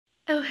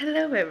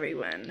Hello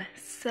everyone.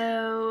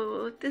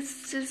 So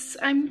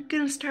I'm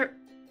gonna start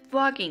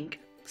vlogging,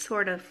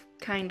 sort of,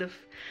 kind of.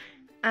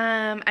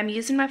 I'm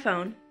using my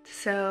phone,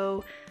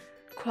 so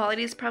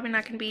quality is probably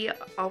not gonna be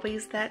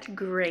always that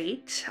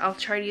great. I'll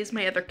try to use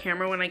my other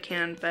camera when I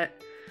can, but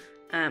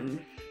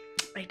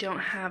I don't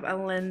have a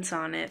lens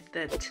on it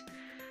that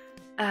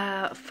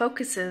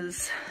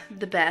focuses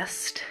the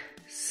best.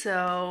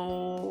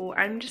 So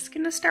I'm just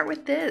gonna start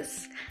with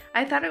this.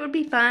 I thought it would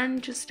be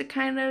fun just to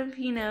kind of,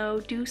 you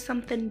know, do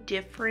something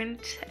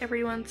different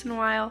every once in a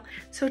while.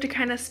 So to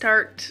kind of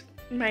start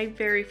my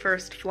very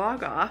first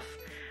vlog off,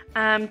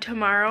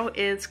 tomorrow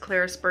is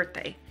Clara's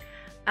birthday.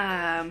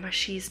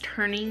 She's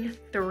turning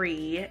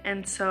 3,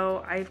 and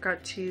so I've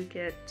got to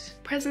get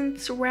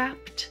presents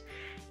wrapped,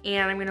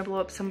 and I'm gonna blow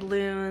up some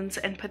balloons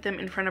and put them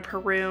in front of her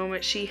room.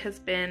 She has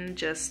been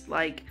just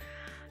like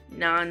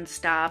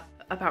non-stop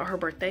about her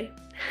birthday.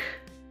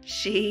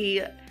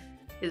 She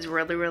is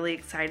really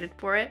excited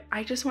for it.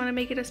 I just want to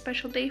make it a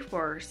special day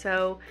for her.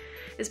 So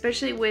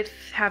especially with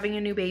having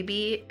a new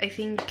baby, I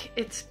think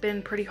it's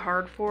been pretty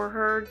hard for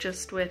her,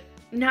 just with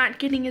not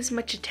getting as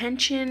much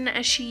attention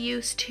as she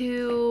used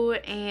to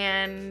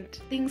and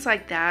things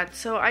like that.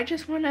 So I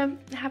just want to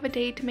have a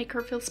day to make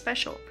her feel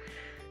special.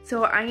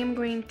 So I am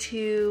going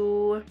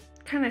to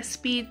kind of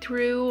speed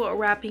through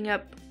wrapping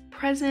up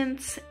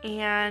presents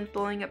and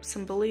blowing up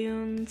some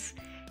balloons,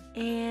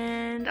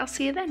 and I'll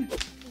see you then.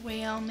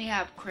 We only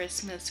have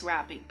Christmas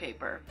wrapping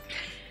paper,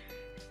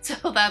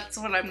 so that's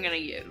what I'm gonna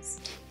use.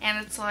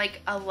 And it's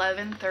like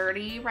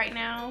 11:30 right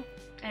now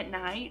at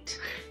night,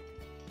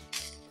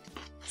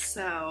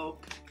 so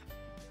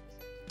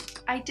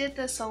I did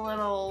this a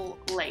little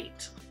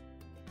late.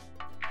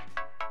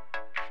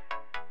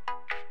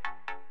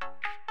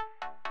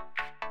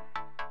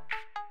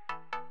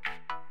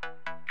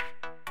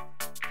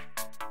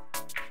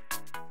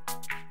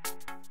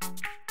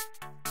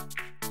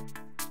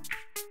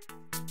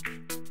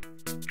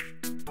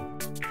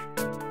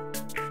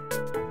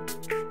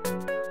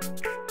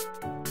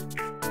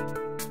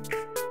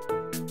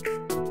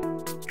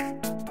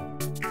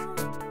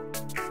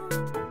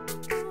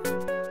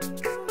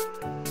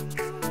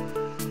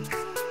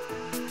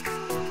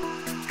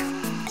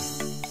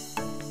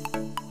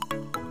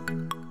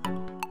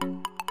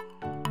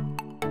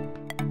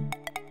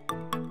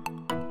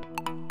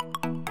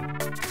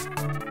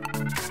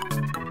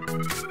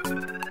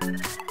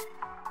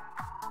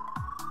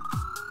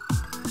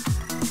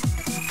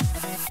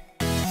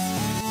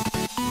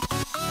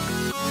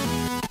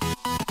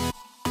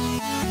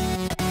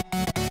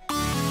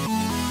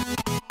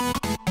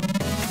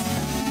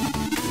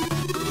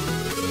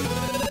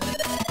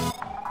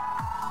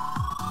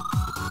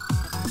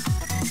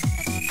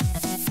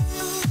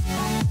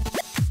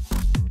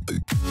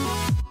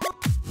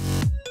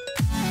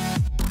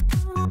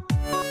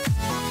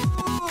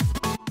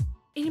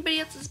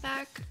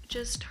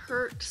 Just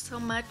hurt so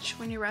much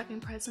when you're wrapping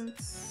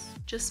presents?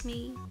 Just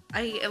me?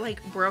 I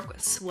like broke a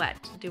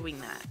sweat doing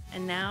that,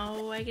 and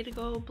now I get to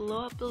go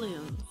blow up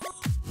balloons.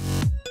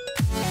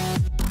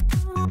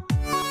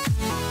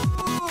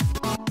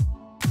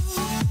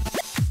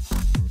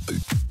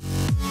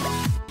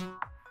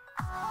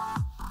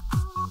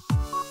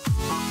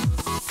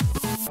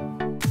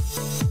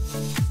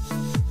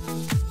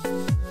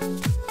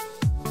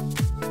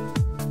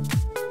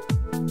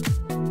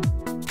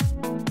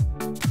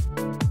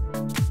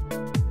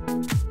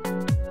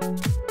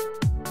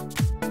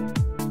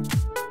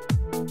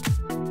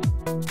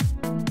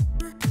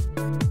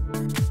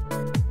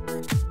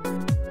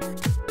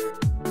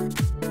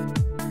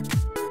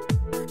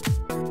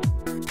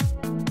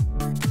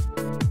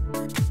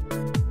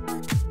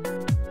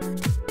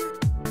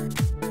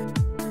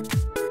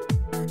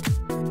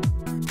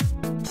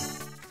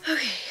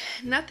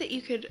 Not that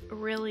you could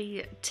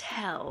really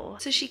tell.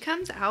 So she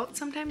comes out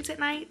sometimes at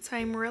night, so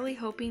I'm really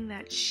hoping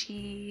that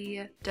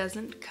she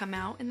doesn't come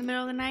out in the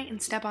middle of the night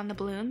and step on the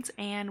balloons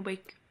and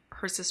wake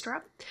her sister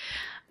up.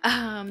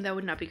 That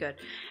would not be good.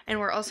 And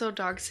we're also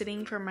dog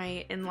sitting for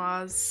my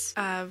in-laws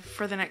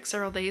for the next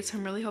several days, so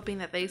I'm really hoping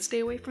that they stay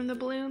away from the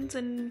balloons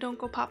and don't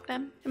go pop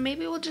them. And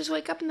maybe we'll just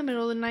wake up in the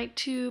middle of the night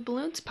to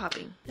balloons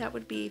popping. That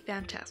would be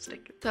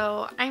fantastic.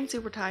 So I'm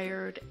super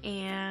tired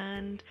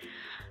and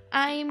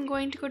I'm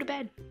going to go to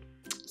bed.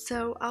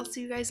 So I'll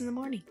see you guys in the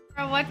morning.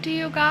 What do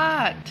you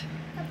got?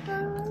 A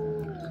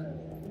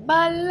balloon.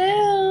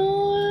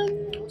 Balloons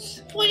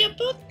for your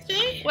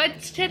birthday.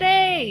 What's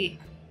today?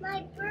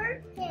 My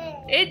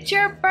birthday. It's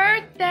your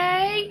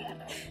birthday.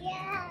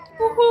 Yeah.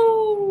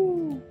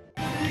 Woohoo!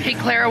 Hey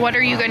Clara, what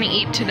are you going to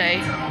eat today?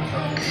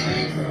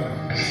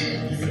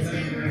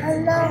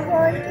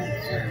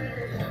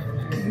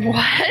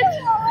 What?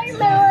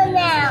 Watermelon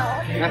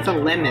now. That's a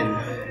lemon.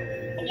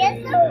 I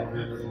guess a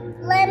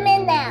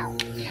lemon now.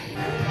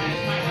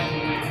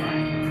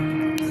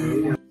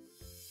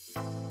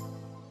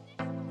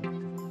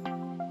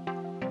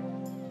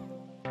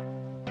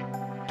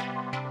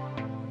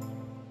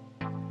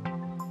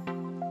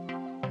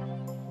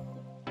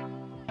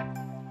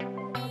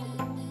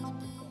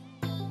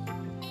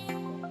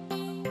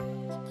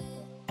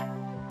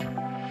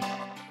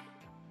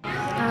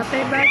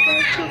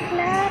 birthday to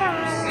Clara.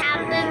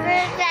 Happy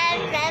birthday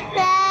to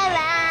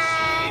Clara.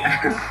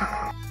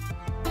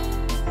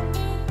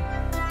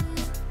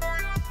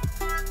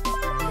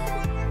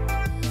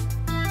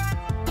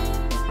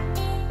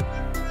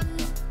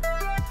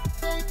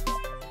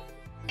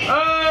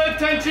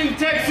 Attention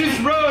Texas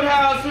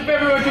Roadhouse, if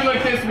everyone can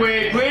look this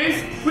way,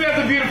 please. We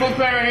have the beautiful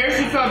Clara here.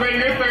 She's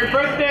celebrating her 3rd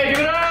birthday. Give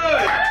it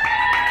up!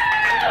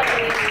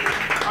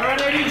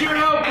 Alright, I need your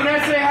help. When I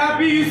say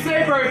happy, you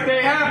say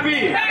birthday.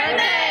 Happy!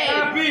 Birthday!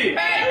 Happy!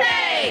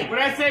 Birthday! When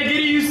I say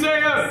giddy, you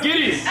say up.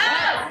 Giddy!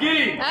 Up!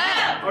 Giddy!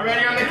 Up!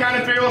 Already on the count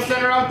of 3, we'll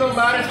send her off the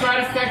loudest,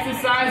 loudest Texas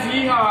signs.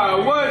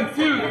 Yeehaw! 1,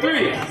 2,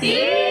 3.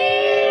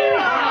 Yeehaw!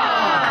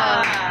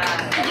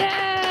 Yay!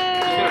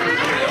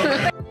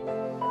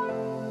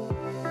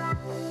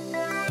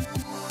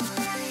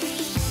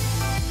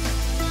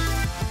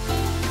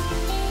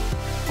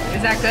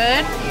 Is that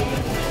good?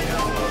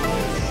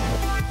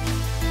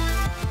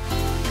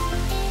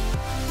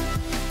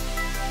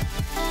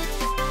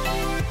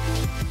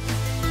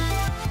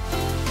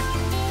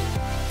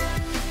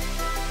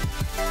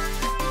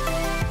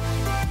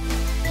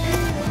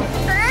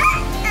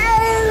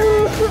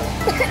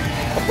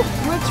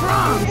 What's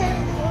wrong?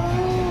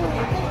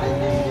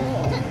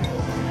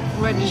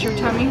 What, does your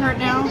tummy hurt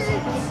now?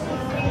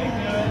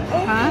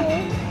 Huh?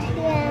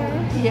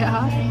 Yeah.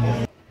 Yeah.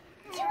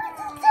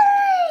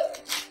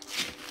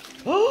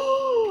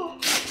 Oh!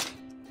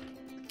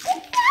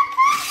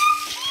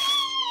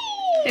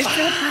 It's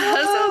a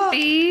puzzle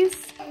piece.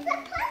 It's a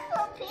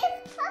puzzle piece,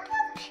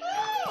 puzzle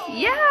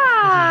piece.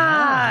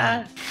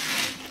 Yeah.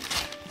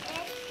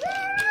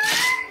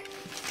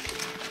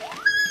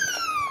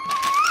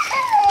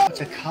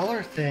 It's a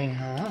color thing,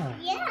 huh?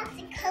 Yeah, it's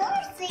a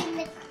color thing,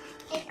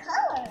 the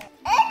color.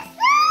 It's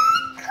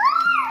a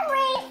color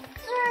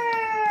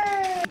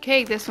eraser.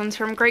 Okay, this one's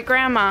from Great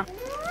Grandma.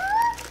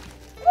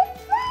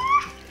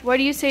 What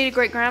do you say to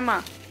Great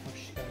Grandma?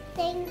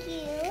 Thank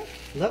you.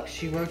 Look,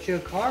 she wrote you a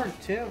card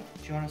too.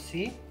 Do you want to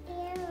see?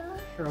 Yeah.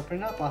 Here,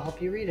 open it up. I'll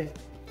help you read it.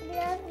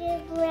 Love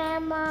you,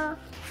 Grandma.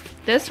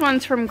 This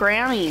one's from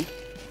Grammy.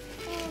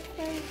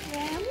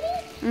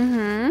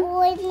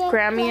 Grammy?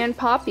 Grammy and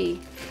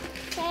Poppy.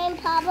 And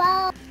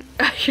Papa.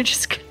 You're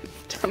just gonna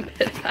dump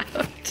it out.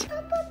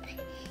 Papa,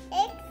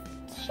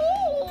 it's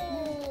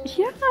cheese.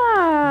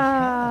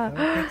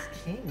 Yeah. It's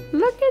king.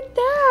 Look at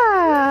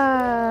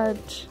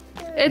that.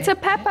 It's a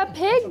Peppa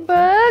Pig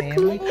book.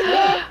 Family.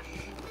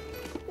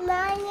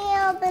 Mommy,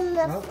 open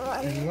this Oh,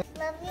 one. and you-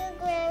 Love you,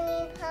 Grammy,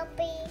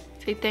 Puppy.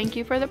 Say thank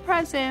you for the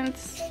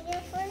presents. Thank you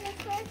for the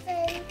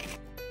present.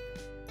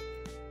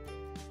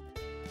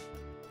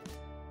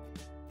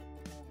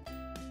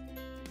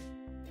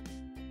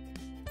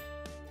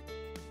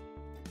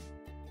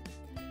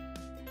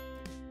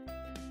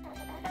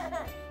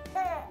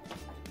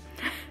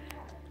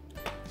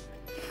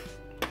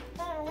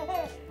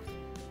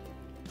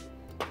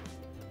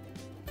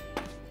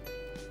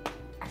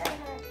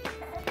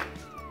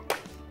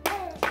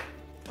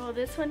 Well,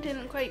 this one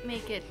didn't quite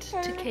make it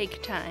to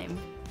cake time.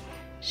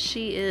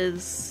 She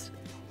is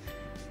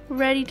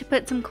ready to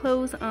put some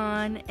clothes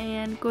on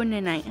and go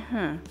night-night,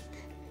 huh?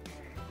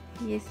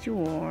 Yes,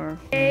 you are.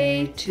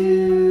 Birthday to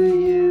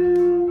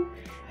you.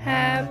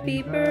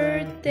 Happy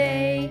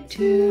birthday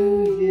to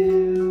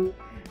you.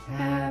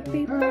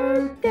 Happy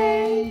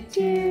birthday,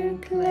 dear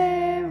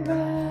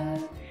Clara.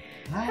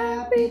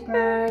 Happy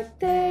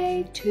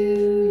birthday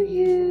to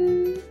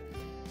you.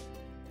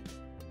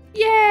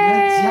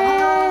 Yay! Good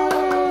job!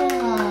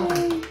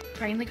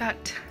 Finally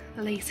got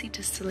Lacey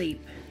to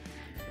sleep.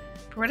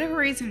 For whatever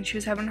reason, she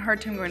was having a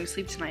hard time going to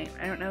sleep tonight.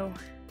 I don't know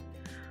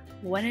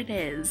what it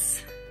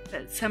is,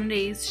 but some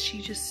days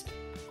she just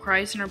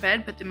cries in her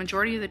bed, but the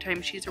majority of the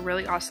time she's a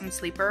really awesome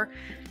sleeper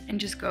and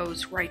just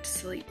goes right to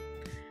sleep.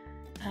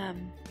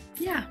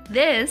 Yeah.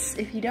 This,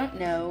 if you don't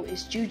know,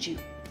 is Juju.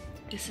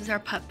 This is our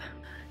pup.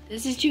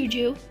 This is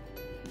Juju.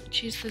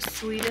 She's the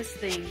sweetest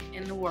thing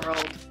in the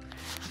world.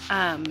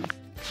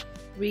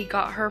 We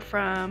got her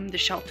from the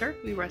shelter.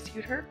 We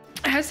rescued her.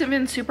 It hasn't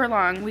been super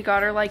long. We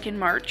got her like in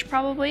March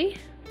probably,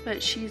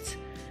 but she's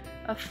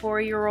a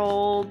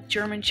 4-year-old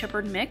German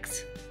Shepherd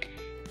mix,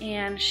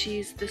 and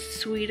she's the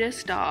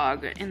sweetest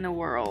dog in the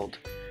world.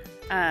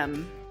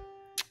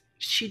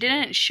 She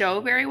didn't show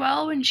very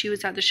well when she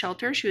was at the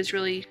shelter. She was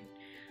really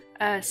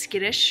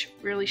skittish,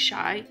 really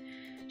shy.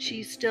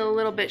 She's still a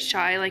little bit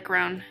shy, like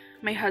around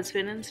my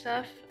husband and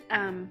stuff.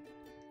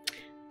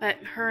 But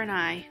her and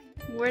I,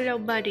 we're little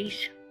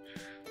buddies.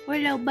 We're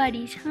little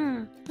buddies,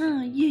 huh?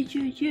 Yes.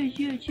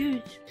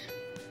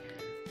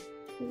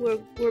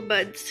 We're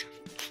buds.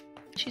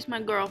 She's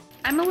my girl.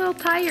 I'm a little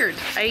tired.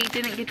 I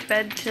didn't get to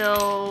bed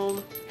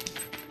till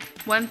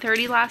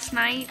 1:30 last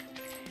night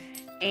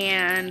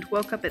and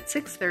woke up at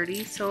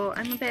 6:30, so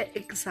I'm a bit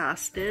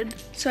exhausted.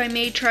 So I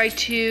may try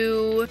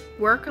to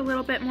work a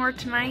little bit more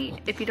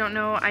tonight. If you don't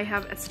know, I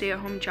have a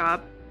stay-at-home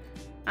job.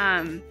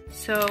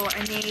 So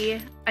I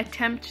may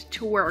attempt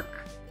to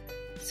work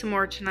some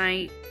more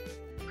tonight.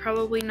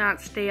 probably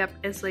not stay up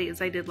as late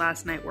as I did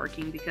last night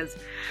working because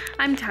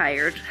I'm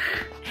tired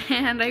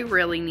and I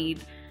really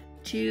need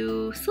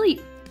to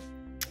sleep.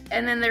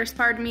 And then there's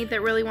part of me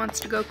that really wants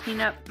to go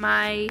clean up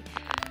my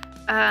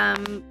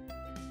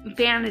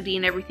vanity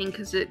and everything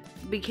because it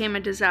became a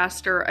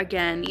disaster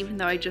again, even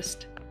though I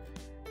just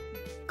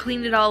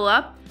cleaned it all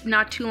up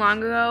not too long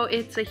ago.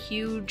 It's a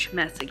huge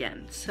mess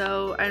again,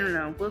 so I don't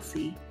know, we'll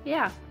see.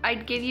 Yeah,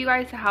 I'd give you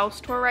guys a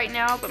house tour right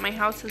now, but my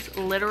house is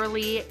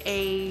literally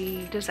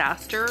a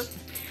disaster.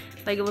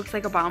 Like, it looks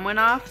like a bomb went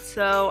off,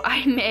 so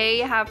I may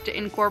have to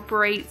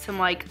incorporate some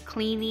like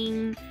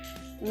cleaning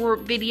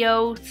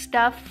video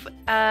stuff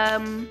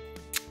in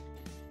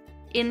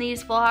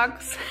these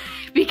vlogs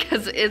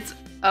because it's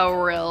a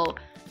real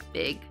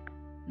big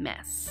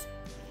mess.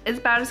 It's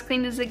about as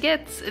clean as it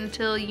gets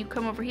until you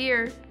come over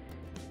here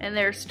and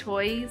there's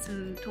toys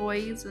and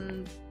toys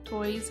and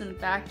toys and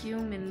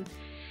vacuum and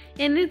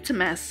it's a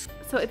mess.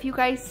 So if you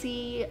guys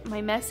see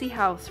my messy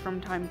house from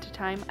time to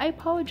time, I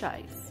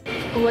apologize.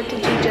 What did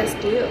you just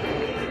do?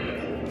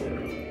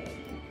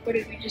 What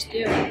did we just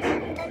do?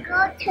 I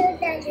go to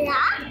the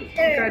doctor. You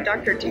got a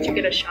doctor. Did you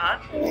get a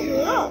shot?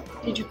 No.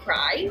 Did you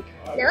cry?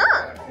 No.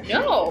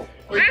 No.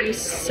 Were you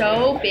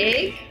so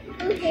big?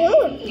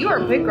 Mm-hmm. You are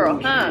a big girl,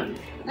 huh?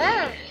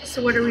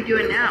 So what are we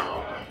doing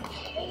now?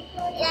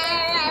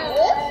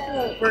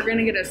 We're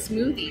gonna get a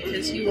smoothie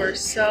because you were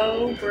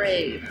so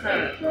brave,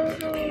 huh?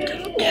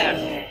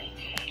 Yeah.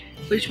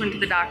 We just went to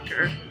the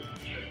doctor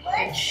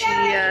and she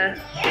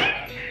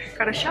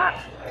got a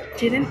shot.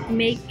 Didn't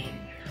make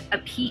a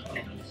peep.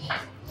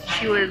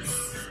 She was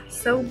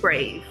so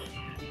brave.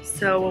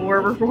 So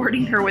we're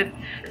rewarding her with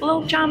a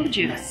little Jamba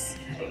Juice.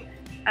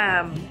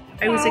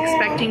 I was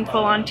expecting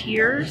full-on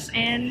tears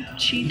and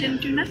she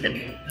didn't do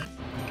nothing.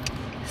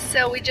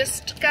 So we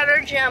just got our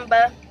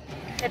Jamba,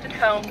 headed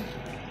home.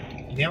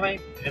 Yeah, I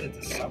headed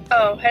to Subway.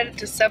 Oh, headed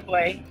to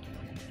Subway.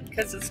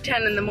 Because it's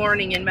 10 in the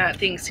morning and Matt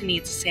thinks he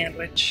needs a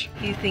sandwich.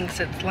 He thinks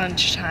it's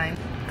lunchtime.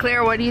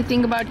 Clara, what do you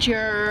think about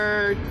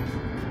your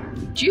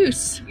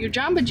juice, your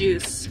Jamba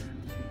Juice?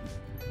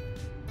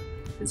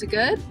 Is it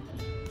good?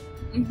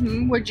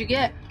 Mm-hmm. What'd you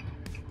get?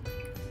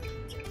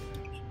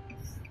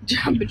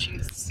 Jamba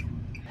Juice.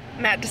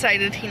 Matt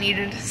decided he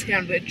needed a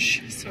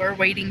sandwich, so we're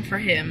waiting for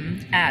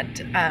him at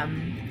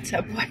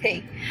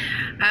Subway.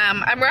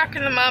 I'm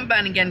rocking the mom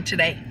bun again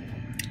today.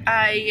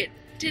 I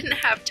didn't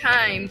have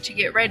time to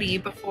get ready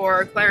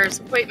before Clara's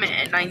appointment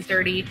at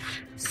 9:30,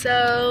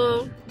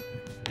 so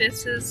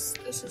this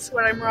is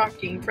what I'm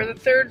rocking for the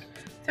third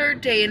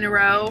day in a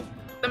row.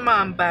 The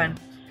mom bun.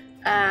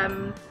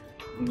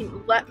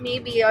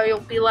 Maybe I'll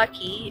be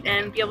lucky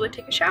and be able to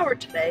take a shower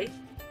today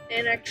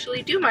and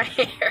actually do my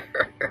hair.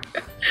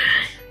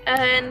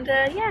 And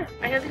yeah,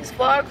 I know these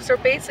vlogs are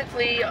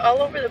basically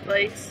all over the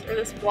place, or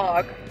this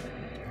vlog,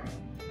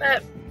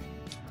 but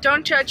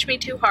don't judge me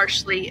too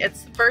harshly.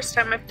 It's the first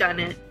time I've done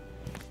it.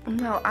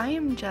 Well, I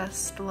am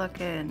just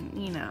looking,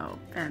 you know,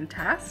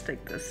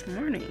 fantastic this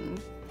morning.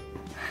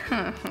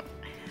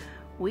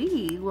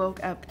 We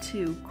woke up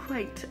to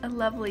quite a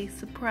lovely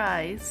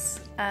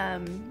surprise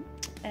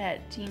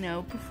at, you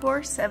know,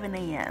 before 7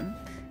 a.m.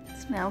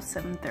 It's now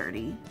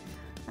 7:30,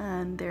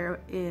 and there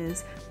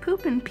is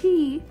poop and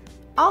pee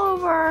all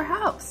over our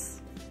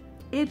house.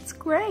 It's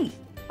great.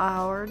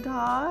 Our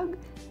dog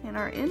and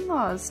our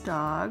in-laws'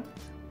 dog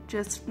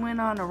just went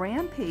on a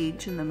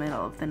rampage in the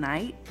middle of the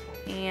night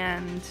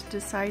and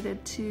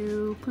decided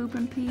to poop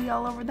and pee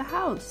all over the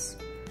house.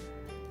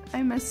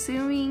 I'm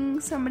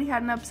assuming somebody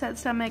had an upset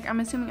stomach. I'm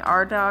assuming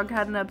our dog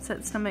had an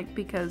upset stomach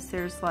because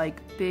there's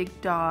like big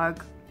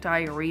dog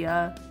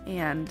diarrhea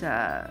and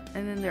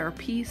then there are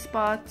pee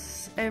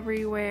spots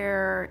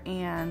everywhere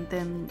and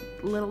then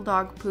little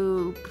dog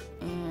poop,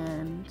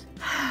 and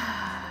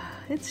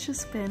it's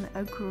just been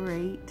a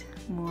great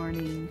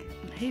morning.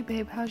 Hey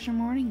babe, how's your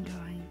morning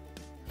going?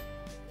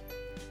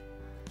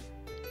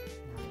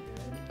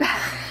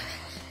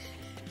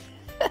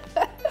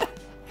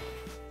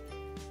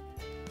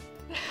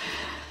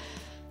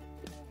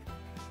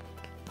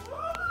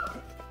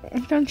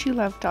 Don't you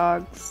love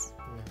dogs?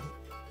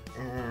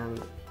 And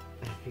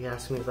if you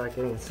ask me about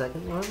getting a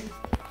second one,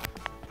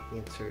 the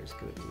answer is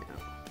going to be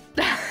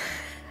no.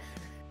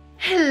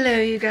 Hello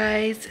you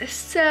guys.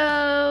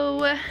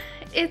 So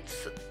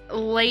it's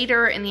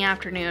later in the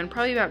afternoon,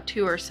 probably about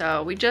 2 or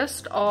so. We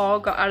just all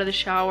got out of the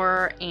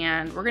shower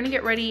and we're gonna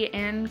get ready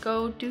and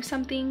go do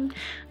something.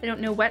 I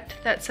don't know what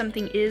that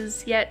something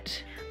is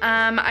yet.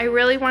 I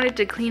really wanted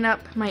to clean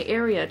up my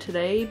area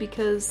today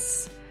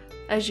because,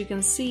 as you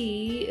can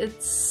see,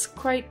 it's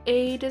quite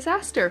a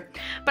disaster.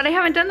 But I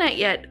haven't done that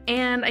yet,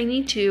 and I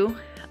need to.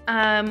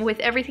 With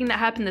everything that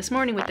happened this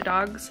morning with the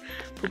dogs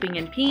pooping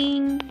and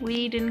peeing,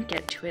 we didn't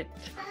get to it.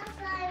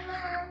 Bye,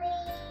 Mommy.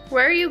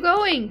 Where are you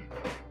going?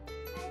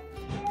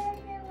 I'll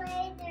see you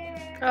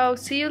later. Oh,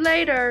 see you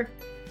later.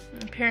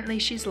 Apparently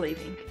she's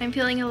leaving. I'm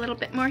feeling a little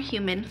bit more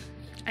human.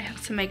 I have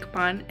some makeup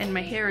on and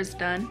my hair is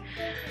done.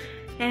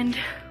 And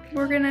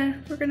we're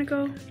gonna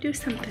go do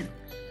something.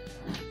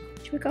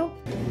 Should we go?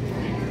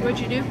 What'd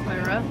you do,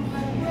 Clara?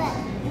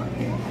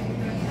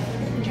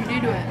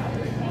 do it?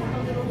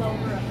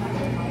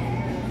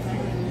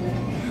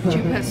 Did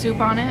you put soup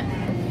on it?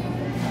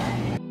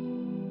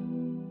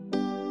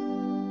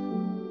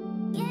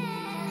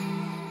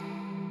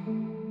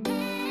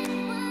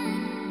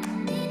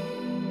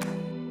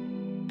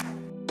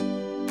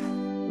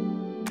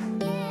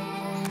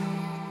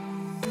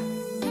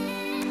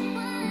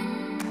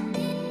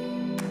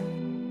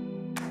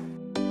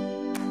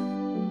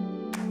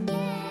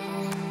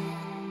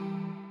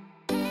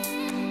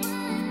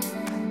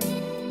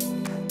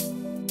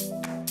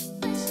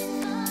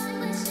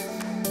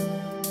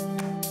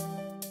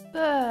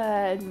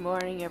 Good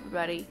morning,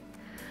 everybody.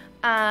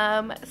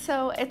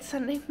 So it's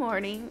Sunday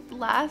morning.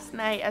 Last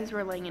night as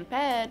we're laying in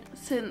bed,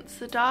 since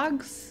the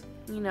dogs,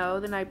 you know,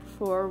 the night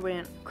before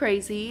went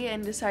crazy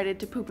and decided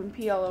to poop and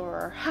pee all over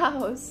our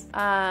house,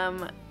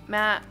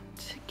 Matt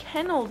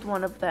kenneled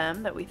one of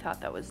them that we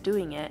thought that was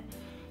doing it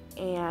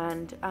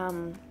and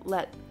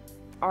let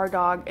our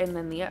dog and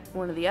then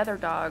one of the other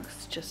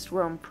dogs just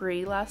roam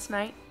free last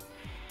night.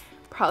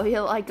 Probably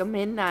at like a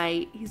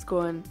midnight, he's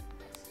going,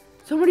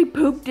 "Somebody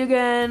pooped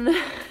again."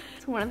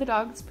 So one of the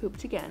dogs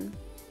pooped again.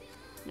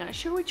 Not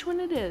sure which one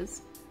it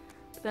is.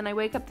 But then I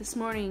wake up this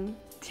morning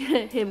to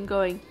him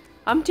going,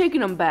 "I'm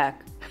taking them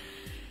back."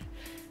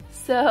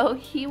 So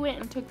he went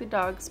and took the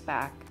dogs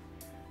back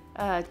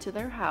to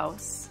their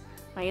house.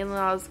 My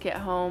in-laws get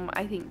home,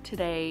 I think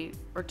today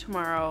or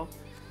tomorrow,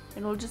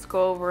 and we'll just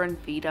go over and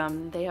feed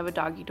them. They have a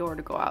doggy door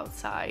to go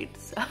outside,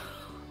 so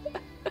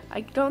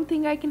I don't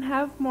think I can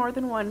have more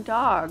than one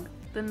dog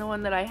than the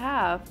one that I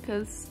have,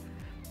 because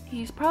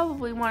he's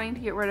probably wanting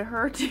to get rid of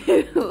her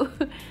too.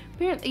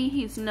 Apparently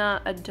he's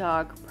not a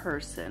dog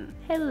person.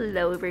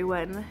 Hello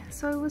everyone.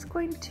 So I was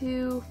going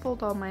to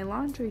fold all my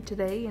laundry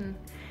today and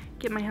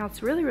get my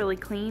house really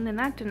clean, and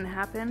that didn't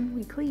happen.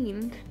 We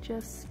cleaned,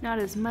 just not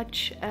as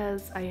much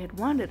as I had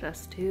wanted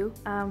us to.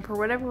 For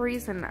whatever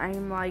reason,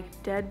 I'm like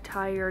dead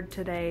tired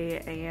today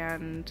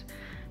and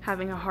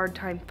having a hard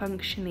time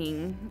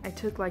functioning. I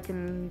took like a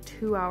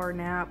 2-hour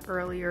nap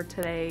earlier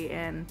today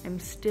and I'm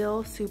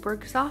still super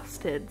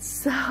exhausted.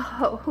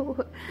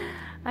 So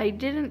I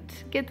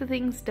didn't get the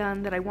things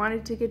done that I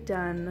wanted to get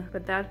done,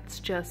 but that's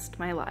just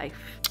my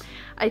life.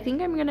 I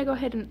think I'm gonna go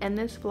ahead and end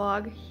this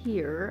vlog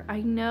here. I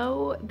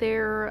know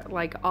they're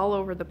like all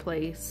over the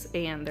place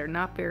and they're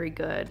not very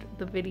good,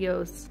 the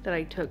videos that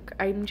I took.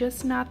 I'm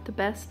just not the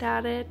best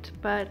at it,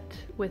 but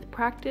with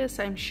practice,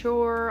 I'm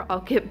sure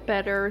I'll get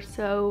better.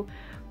 So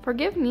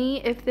forgive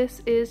me if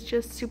this is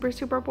just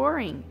super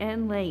boring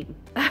and lame.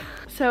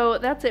 So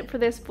that's it for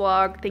this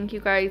vlog. Thank you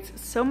guys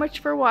so much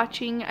for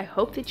watching. I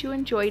hope that you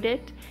enjoyed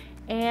it,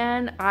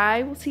 and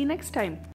I will see you next time.